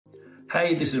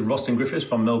Hey, this is ROSTYN Griffiths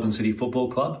from Melbourne City Football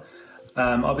Club.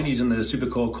 I've been using the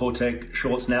Supacore Core-Tech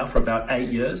shorts now for about 8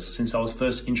 years since I was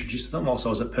first introduced to them whilst I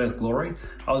was at Perth Glory.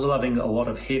 I was having a lot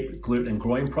of hip, glute and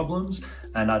groin problems,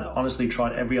 and I'd honestly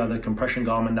tried every other compression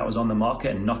garment that was on the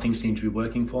market and nothing seemed to be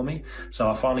working for me. So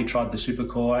I finally tried the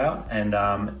Supacore out, and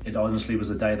it honestly was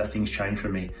the day that things changed for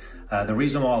me. The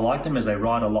reason why I like them is they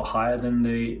ride a lot higher than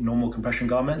the normal compression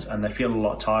garments and they feel a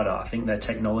lot tighter. I think their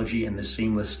technology and the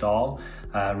seamless style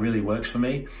really works for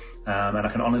me. And I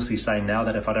can honestly say now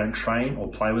that if I don't train or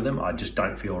play with them, I just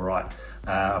don't feel right.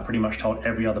 I pretty much told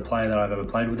every other player that I've ever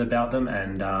played with about them,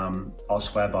 and I'll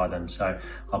swear by them. So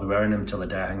I'll be wearing them till the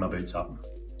day I hang my boots up.